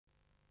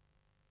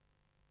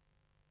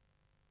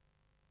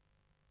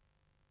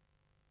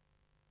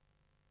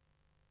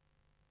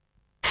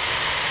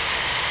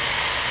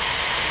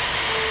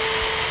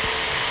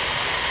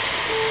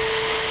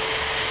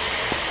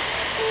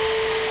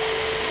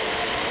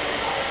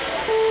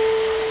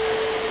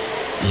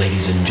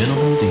Ladies and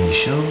gentlemen, the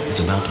show is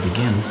about to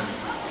begin.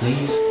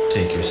 Please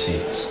take your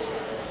seats.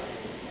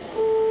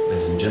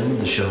 Ladies and gentlemen,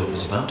 the show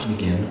is about to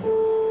begin.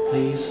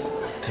 Please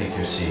take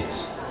your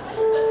seats.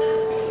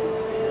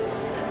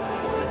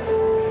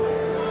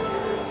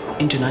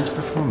 In tonight's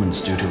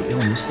performance, due to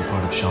illness, the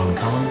part of Seán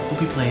Cullen will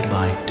be played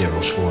by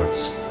Daryl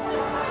Schwartz.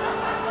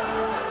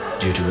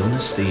 Due to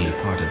illness, the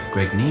part of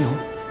Greg Neale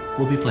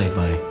will be played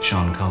by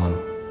Seán Cullen.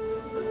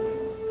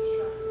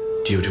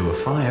 Due to a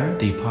fire,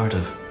 the part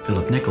of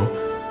Phil Nichol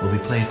will be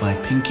played by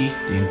Pinky,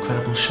 the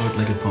incredible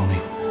short-legged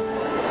pony.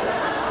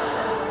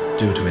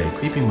 Due to a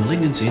creeping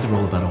malignancy, the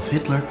role of Adolf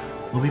Hitler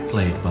will be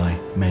played by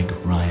Meg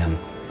Ryan.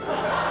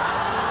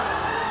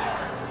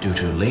 Due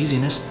to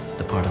laziness,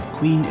 the part of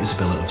Queen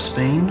Isabella of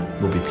Spain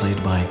will be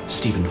played by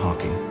Stephen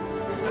Hawking.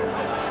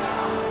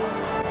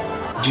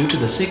 Due to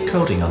the thick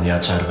coating on the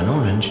outside of an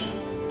orange,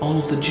 all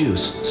of the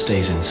juice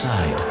stays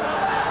inside.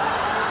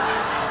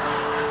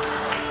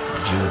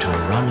 Due to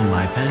a run in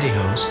my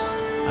pantyhose,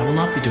 I will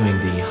not be doing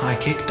the high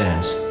kick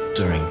dance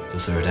during the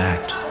third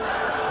act.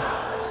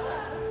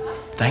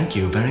 Thank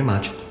you very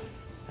much,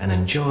 and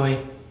enjoy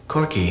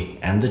Corky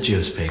and the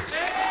Juice Pigs.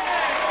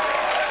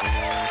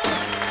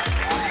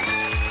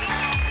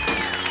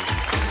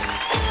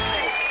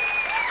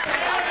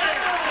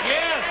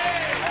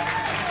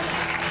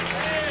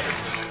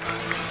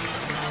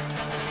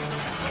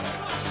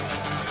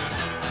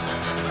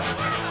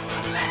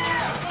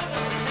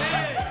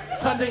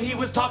 Sunday he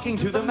was talking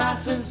to the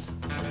masses.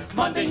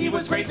 Monday he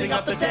was raising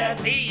up the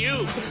dead.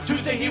 You.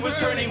 Tuesday he was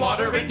turning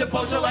water into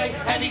Beaujolais,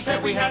 and he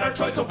said we had our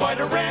choice of white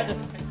or red.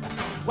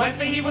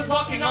 Wednesday he was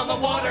walking on the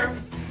water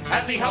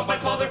as he helped my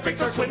father fix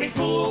our swimming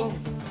pool.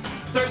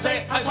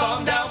 Thursday I saw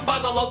him down by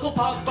the local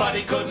pub, but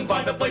he couldn't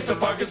find a place to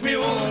park his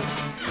mule.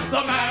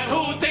 The man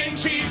who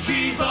thinks he's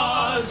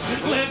Jesus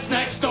lives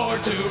next door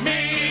to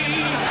me.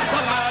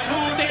 The man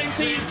who thinks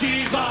he's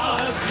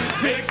Jesus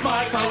fixed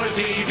my color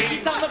TV.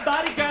 I'm a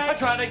bodyguard. I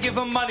try to give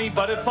him money,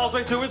 but it falls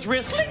right through his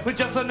wrist. With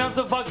just an ounce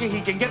of vodka,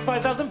 he can get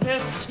 5,000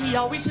 pissed. He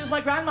always hears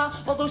my grandma,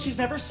 although she's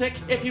never sick.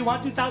 If you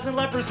want 2,000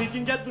 lepers, he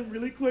can get them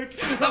really quick.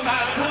 The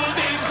man who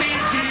thinks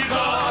he's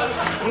Jesus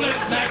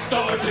lives next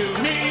door to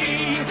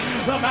me.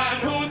 The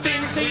man who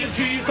thinks he's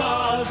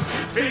Jesus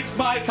fixed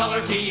my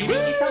color TV.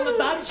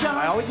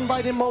 I always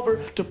invite him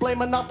over to play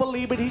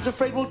Monopoly, but he's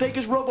afraid we'll take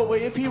his robe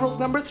away if he rolls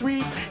number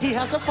 3. He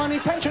has a funny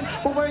penchant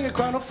for wearing a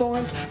crown of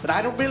thorns, but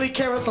I don't really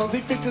care as long as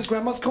he fixes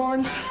grandma's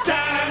corns.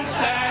 Dance,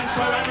 dance,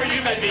 wherever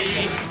you may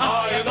be.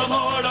 I am the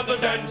Lord of the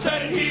dance,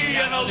 said he,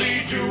 and I'll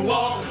lead you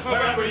all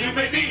wherever you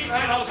may be.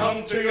 And I'll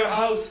come to your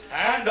house,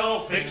 and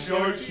I'll fix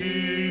your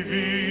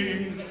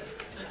TV.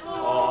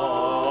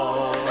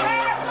 Oh.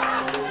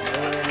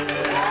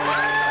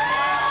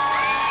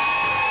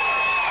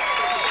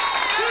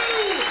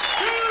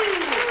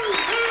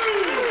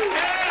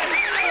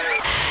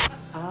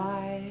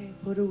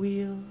 Put a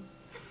wheel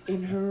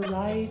in her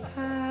right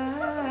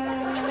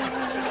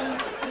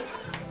hand.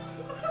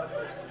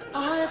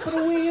 I put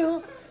a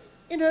wheel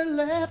in her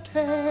left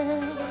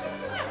hand.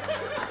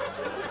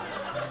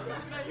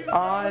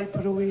 I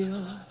put a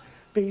wheel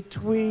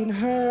between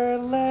her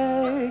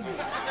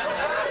legs.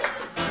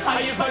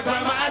 I used my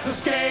grandma as a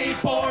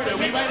skateboard, and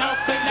we went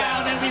up and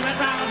down, and we went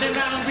round and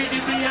round. We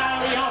did the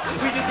alley hop,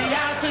 we did the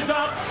acid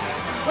drop,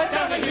 went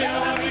down the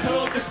hill, and we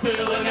took the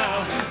spill, and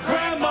now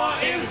Grandma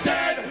is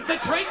dead. The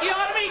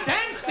Tracheotomy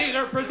Dance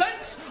Theater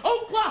presents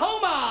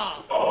Oklahoma.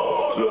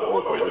 Oh, the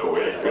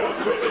wind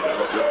comes with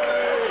another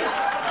day.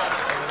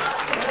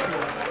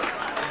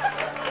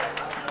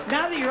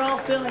 Now that you're all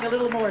feeling a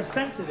little more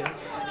sensitive,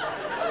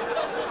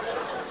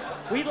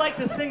 we'd like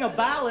to sing a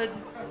ballad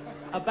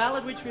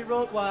which we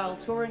wrote while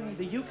touring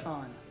the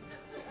Yukon.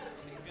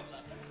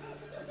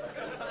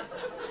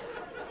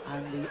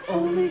 I'm the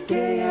only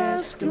gay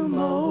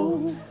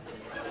Eskimo.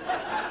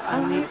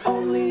 I'm the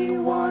only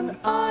one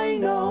I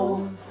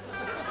know.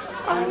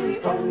 I'm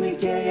the only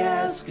gay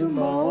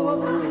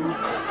Eskimo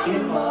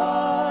in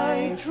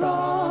my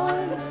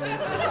tribe.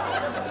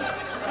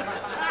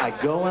 I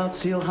go out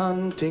seal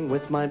hunting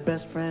with my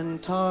best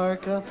friend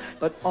Tarka,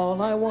 but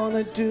all I want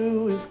to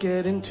do is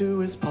get into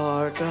his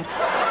parka.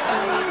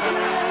 I'm the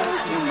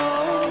Eskimo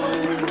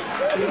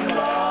in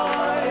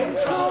my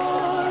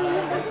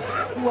tribe.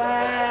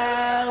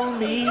 Well,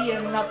 me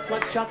and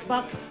Upflip Chuck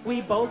Buck,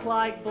 we both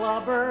like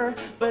blubber,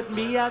 but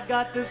me, I've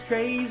got this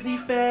crazy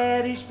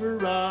fetish for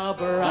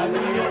rubber. I'm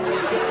the only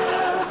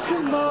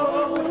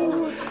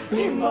Eskimo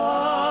in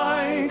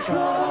my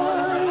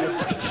tribe.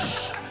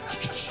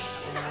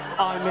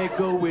 I make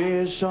a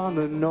wish on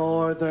the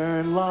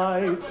northern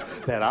lights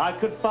that I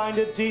could find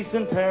a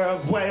decent pair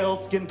of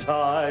whaleskin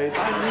tights.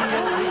 I'm the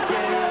only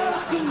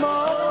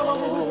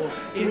Eskimo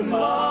in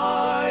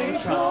my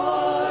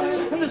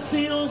tribe. And the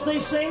seals, they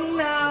sing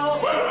now.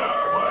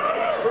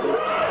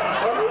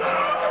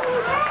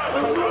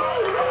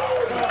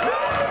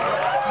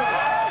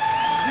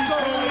 These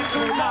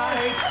winter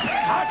nights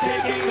are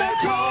taking their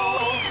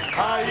toll.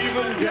 I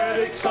even get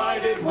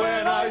excited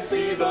when I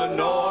see the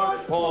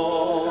North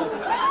Pole.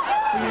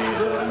 See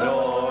the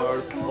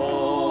North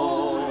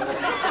Pole.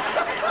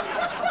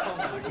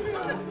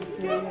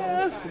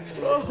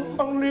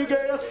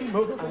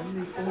 Eskimo.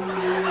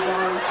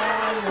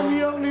 I'm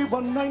the only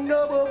one I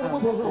know.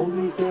 I'm the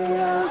only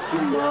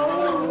Eskimo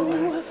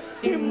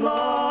in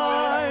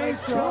my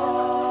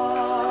tribe.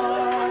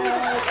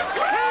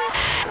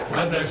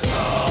 When there's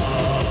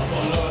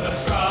trouble or there's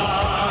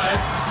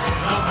strife in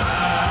a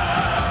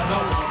man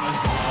or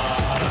woman's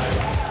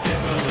life, it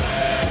will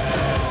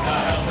lend a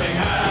helping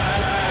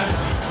hand.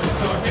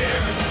 Roots or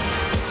ears,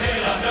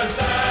 he'll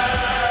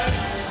understand.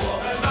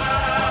 Woman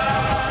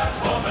man,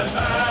 woman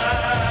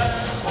man,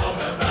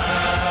 woman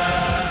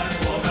man,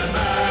 woman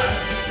man,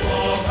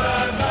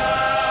 woman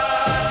man.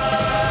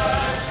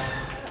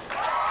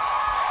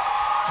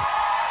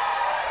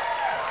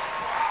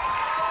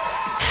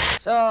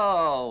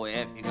 So,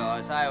 if you go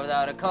outside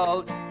without a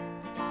coat,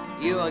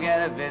 you will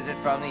get a visit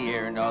from the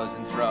ear, nose,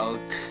 and throat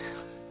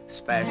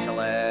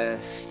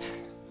specialist.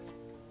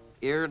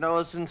 Ear,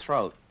 nose, and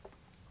throat.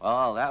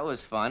 Well, that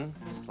was fun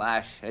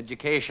 /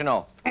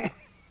 educational.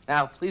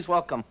 Now, please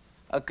welcome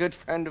a good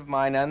friend of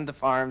mine and the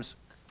farm's,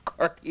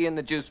 Corky and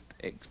the Juice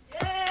Pigs.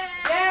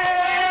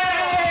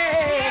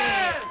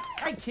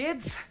 Hi,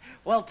 kids.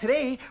 Well,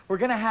 today we're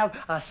gonna have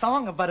a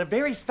song about a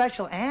very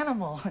special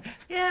animal.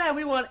 Yeah,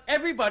 we want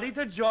everybody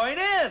to join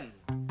in.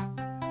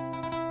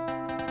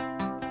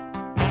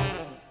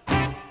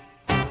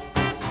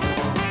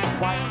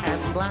 White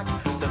and black,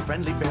 the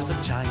friendly bears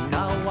of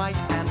China. White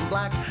and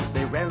black,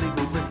 they rarely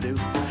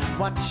reproduce.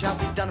 What shall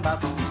be done about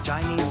these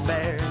Chinese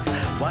bears?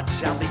 What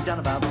shall be done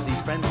about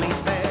these friendly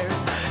bears?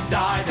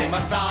 Die, they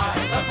must die,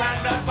 the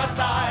pandas must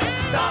die.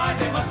 Die,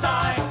 they must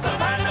die, the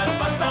pandas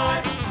must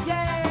die.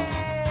 Yay!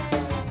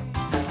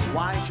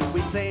 Why should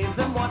we save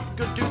them? What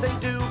good do they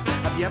do?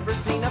 Have you ever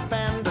seen a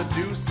panda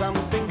do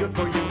something good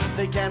for you?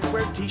 They can't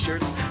wear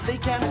t-shirts, they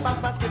can't bounce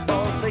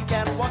basketballs, they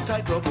can't walk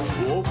tightrope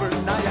over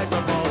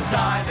Niagara Falls.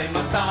 Die, they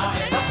must die,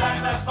 the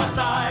pandas must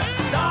die.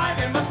 Die,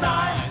 they must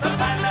die, the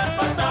pandas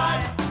must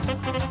die.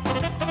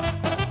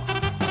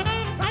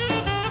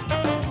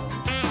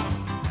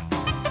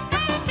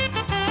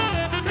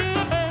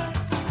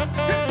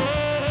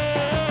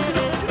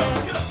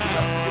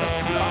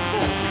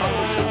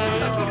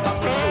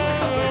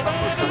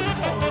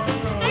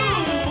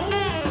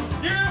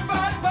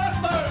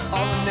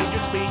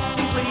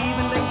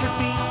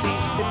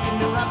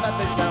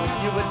 They smell,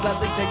 you would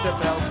gladly take their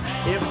belt.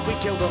 If we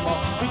kill them all,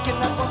 we can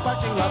have one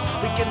parking lot.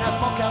 We can have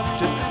small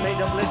couches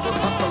made of little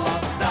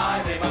ocelots.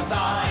 Die, they must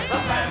die, the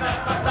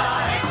pandas must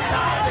die.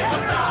 Die, they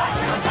must die,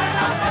 the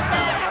pandas must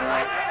die.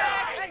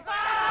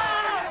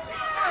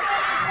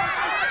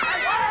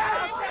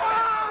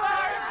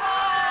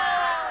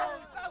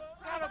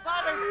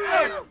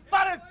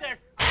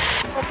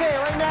 Okay,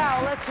 right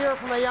now, let's hear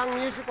from a young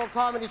musical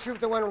comedy troupe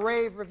that won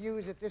rave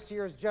reviews at this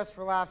year's Just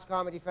for Laughs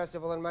Comedy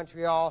Festival in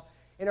Montreal.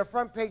 In a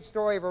front-page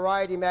story,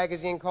 Variety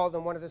magazine called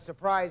them one of the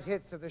surprise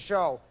hits of the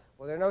show.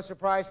 Well, they're no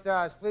surprise to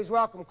us. Please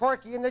welcome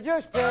Corky and the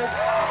Juice Pigs.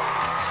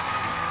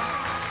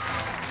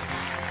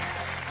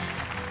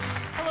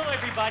 Hello,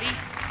 everybody.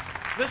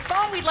 The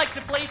song we'd like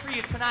to play for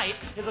you tonight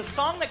is a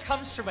song that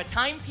comes from a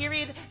time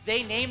period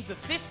they named the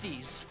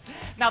 50s.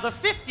 Now, the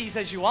 50s,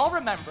 as you all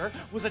remember,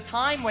 was a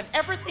time when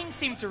everything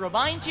seemed to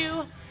remind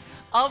you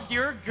of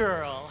your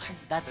girl.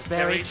 That's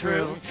very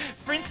true.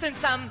 For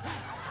instance,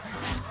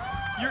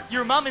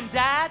 your mom and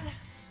dad,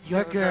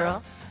 Your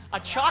girl. a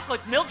chocolate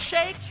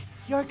milkshake,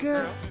 Your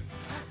girl.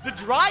 the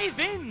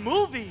drive-in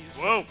movies,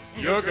 Whoa,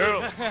 your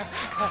girl.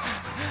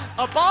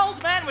 a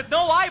bald man with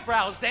no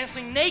eyebrows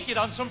dancing naked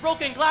on some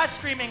broken glass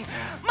screaming,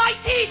 "My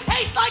teeth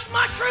taste like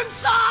mushroom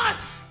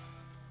sauce!"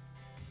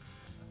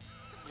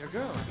 Your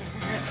girl.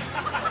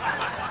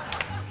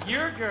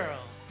 Your girl.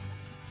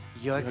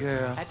 Your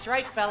girl. That's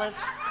right,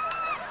 fellas.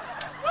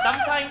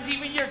 Sometimes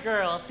even your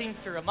girl seems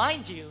to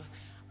remind you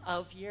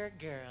of your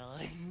girl.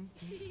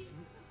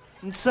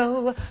 And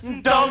so,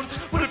 Don't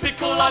put a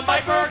pickle on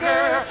my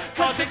burger,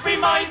 'cause it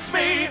reminds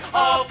me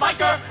of my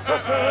girl.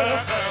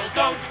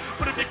 Don't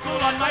put a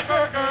pickle on my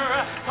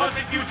burger, 'cause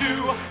if you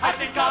do, I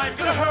think I'm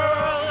gonna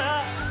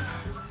hurl.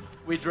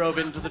 We drove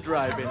into the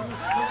drive-in.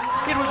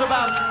 It was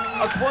about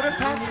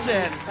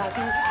 10:15.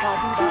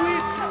 We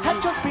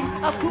had just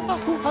been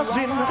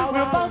a-cruising. We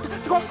were about to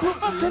go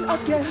cruising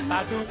again.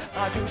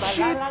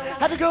 She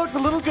had to go to the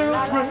little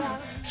girl's room.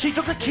 She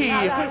took the key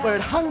where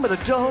it hung by the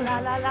door.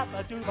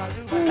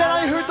 Then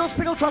I heard those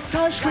pickle truck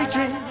tires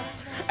screeching,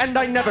 and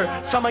I never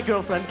saw my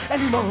girlfriend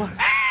anymore.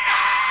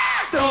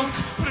 Don't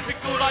put a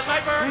pickle on my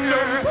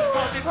burger,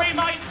 'cause it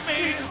reminds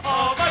me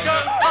of my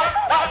girl.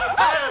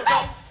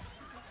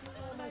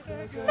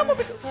 No more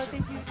pickles.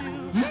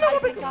 No more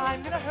pickles.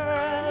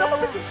 No more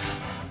pickles.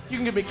 You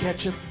can give me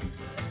ketchup.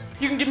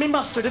 You can give me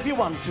mustard if you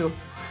want to.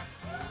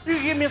 You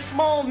can give me a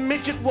small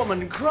midget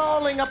woman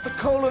crawling up the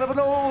colon of an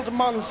old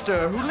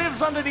monster who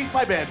lives underneath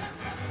my bed.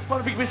 Or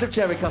a big piece of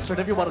cherry custard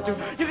if you wanted to.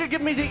 You can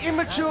give me the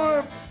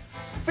immature,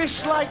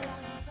 fish-like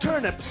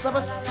turnips of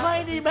a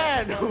tiny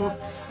man who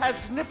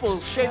has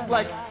nipples shaped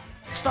like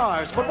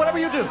stars. But whatever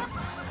you do,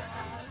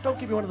 don't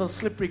give me one of those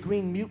slippery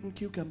green mutant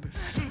cucumbers.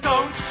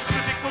 Don't put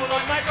a pickle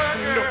on my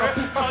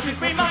burger, 'cause it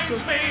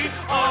reminds me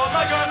of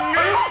my girl.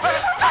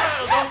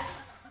 Neale, don't.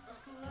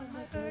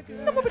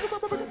 No more pickles on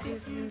my burger.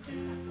 If you do,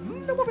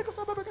 No more pickles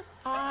on my burger.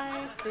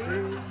 I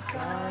think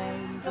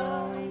I'm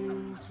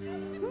going to.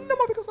 No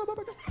more pickles on my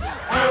burger.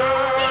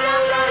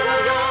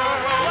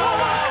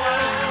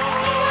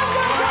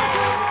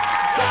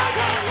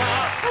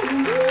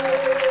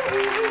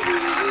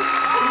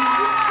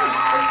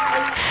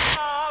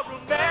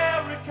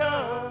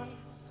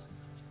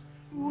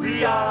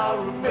 We are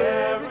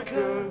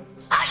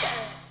Americans.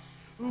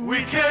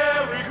 We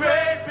carry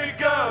great big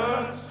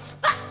guns.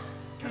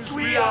 'Cause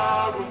we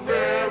are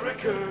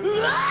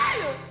Americans.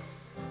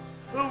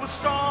 We're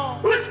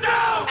strong. We're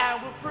strong.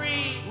 And we're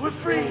free. We're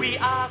free. We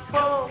are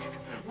Coke.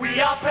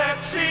 We are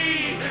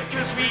Pepsi.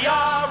 'Cause we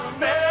are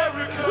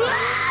Americans.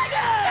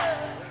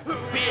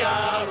 We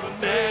are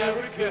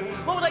Americans.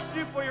 What we'd like to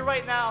do for you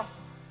right now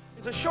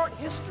is a short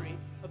history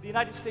of the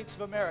United States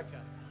of America.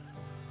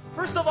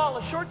 First of all,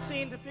 a short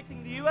scene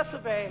depicting the US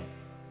of A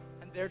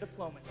and their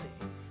diplomacy.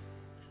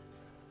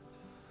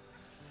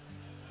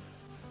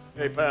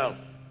 Hey, pal.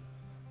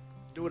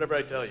 Do whatever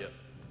I tell you.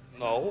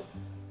 No.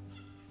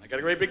 I got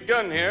a great big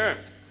gun here.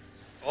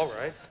 All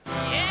right.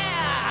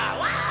 Yeah!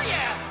 Wow,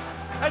 yeah!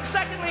 And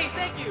secondly,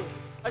 thank you,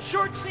 a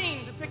short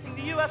scene depicting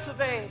the US of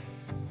A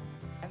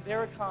and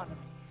their economy.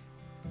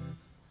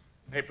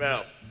 Hey,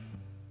 pal.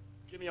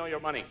 Give me all your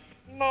money.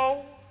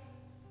 No.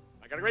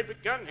 I got a great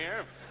big gun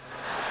here.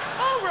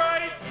 All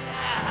right.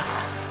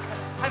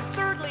 Yeah. And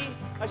thirdly,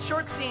 a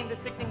short scene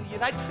depicting the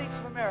United States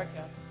of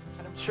America,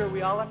 and I'm sure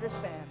we all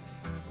understand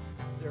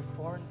their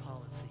foreign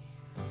policy.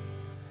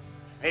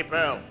 Hey,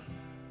 pal.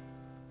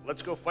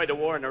 Let's go fight a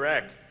war in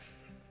Iraq.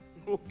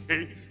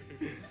 Okay.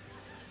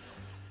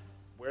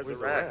 Where's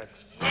Iraq?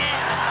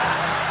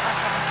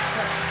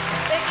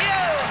 Thank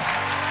you!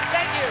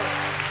 Thank you!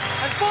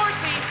 And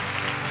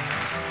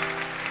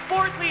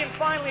fourthly and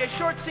finally, a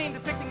short scene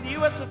depicting the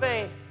US of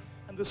A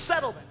and the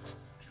settlement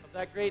of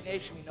that great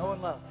nation we know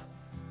and love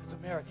as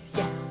America.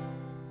 Yeah.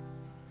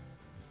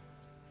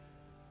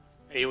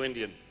 Hey, you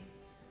Indian.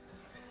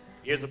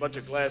 Here's a bunch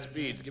of glass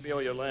beads. Give me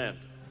all your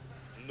land.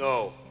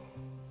 No.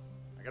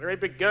 I got a great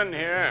big gun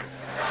here.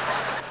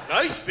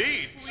 Nice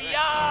beads. We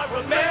are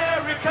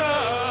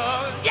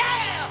America.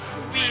 Yeah.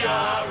 We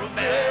are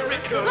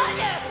America. Oh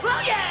yeah!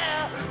 Oh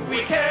yeah!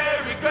 We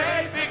carry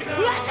great big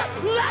guns.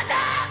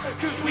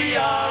 'Cause we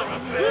are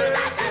America.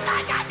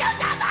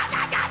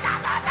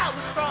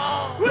 We're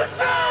strong. We're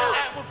strong.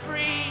 And we're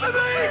free.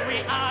 Free.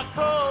 We are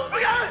Coke.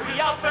 We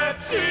are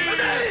Pepsi.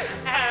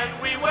 And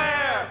we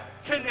wear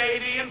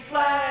Canadian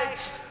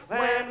flags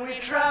when we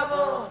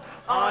travel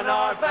on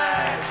our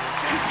backs.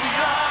 'Cause we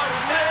are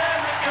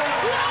America.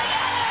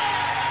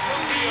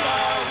 We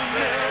are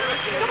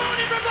America. Come on,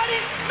 everybody!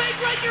 Make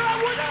right here on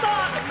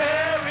Woodstock!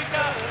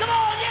 America. Come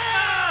on,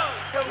 yeah!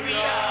 We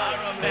are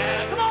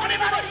America. Come on,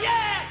 everybody,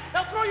 yeah!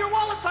 Now throw your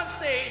wallets on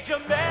stage,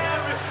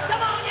 America!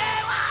 Come on,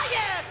 yeah! Oh,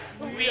 yeah!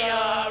 We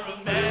are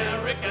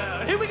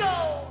America. Here we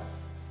go!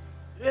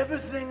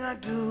 Everything I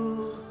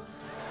do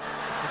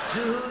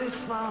it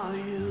for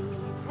you.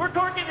 We're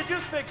Corky and the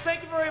Juice Pigs.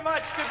 Thank you very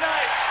much. Good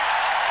night.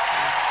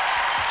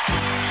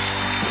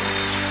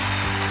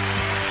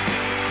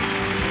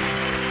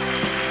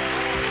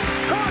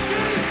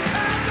 Corky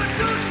and the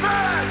Juice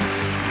Pigs!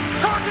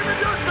 Corky and the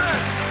Juice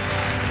Pigs!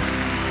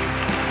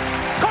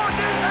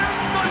 Corky and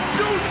the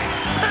Juice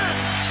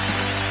Pigs!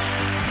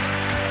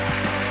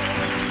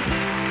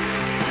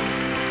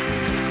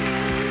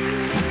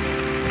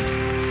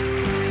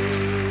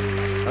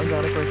 Oh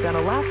God, of course. Now,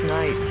 last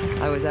night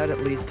I was out at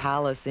Lee's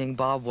Palace seeing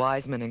Bob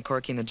Wiseman and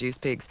Corky and the Juice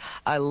Pigs.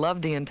 I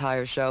loved the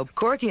entire show.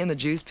 Corky and the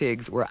Juice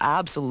Pigs were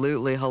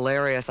absolutely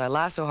hilarious. I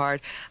laughed so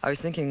hard. I was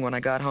thinking when I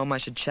got home I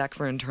should check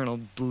for internal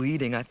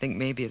bleeding. I think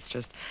maybe it's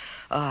just,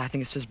 I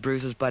think it's just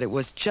bruises, but it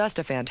was just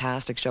a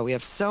fantastic show. We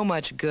have so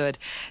much good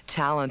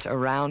talent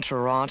around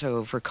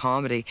Toronto for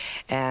comedy,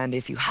 and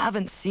if you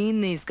haven't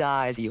seen these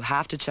guys, you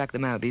have to check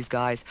them out. These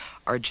guys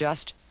are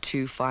just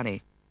too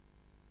funny.